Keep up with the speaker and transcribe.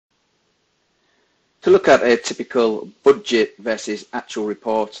To look at a typical budget versus actual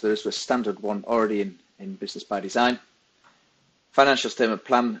report, there's a standard one already in Business by Design. Financial statement,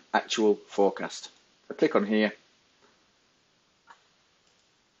 plan, actual, forecast. I click on here.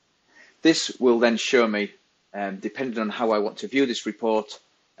 This will then show me, depending on how I want to view this report,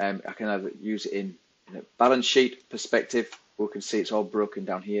 I can either use it in a balance sheet perspective. We can see it's all broken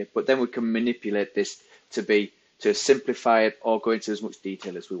down here, but then we can manipulate this to simplify it or go into as much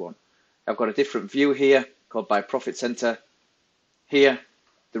detail as we want. I've got a different view here called by profit center. Here,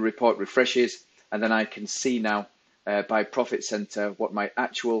 the report refreshes, and then I can see now by profit center what my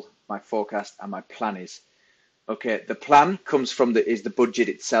actual, my forecast, and my plan is. Okay, the plan comes from is the budget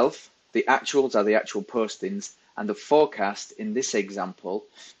itself. The actuals are the actual postings, and the forecast in this example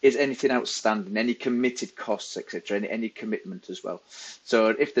is anything outstanding, any committed costs, etc., any commitment as well. So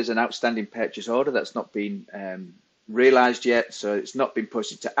if there's an outstanding purchase order that's not been realized yet, so it's not been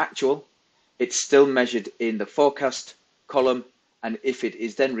posted to actual, it's still measured in the forecast column, and if it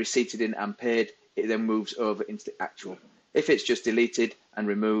is then receipted in and paid, it then moves over into the actual. If it's just deleted and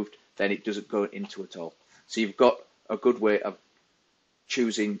removed, then it doesn't go into it all. So you've got a good way of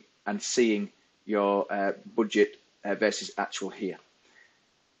choosing and seeing your budget versus actual here.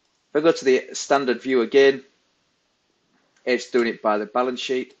 If I go to the standard view again, it's doing it by the balance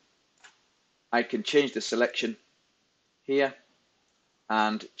sheet. I can change the selection here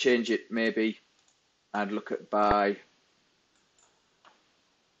and change it maybe and look at by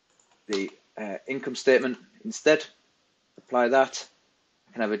the income statement instead. Apply that.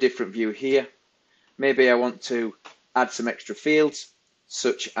 I can have a different view here. Maybe I want to add some extra fields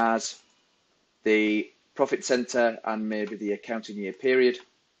such as the profit center and maybe the accounting year period.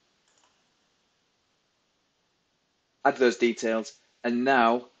 Add those details, and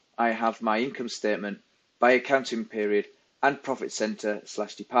now I have my income statement by accounting period and profit center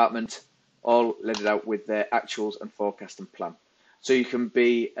 / department all laid out with their actuals and forecast and plan. So you can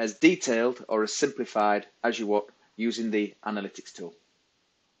be as detailed or as simplified as you want using the analytics tool.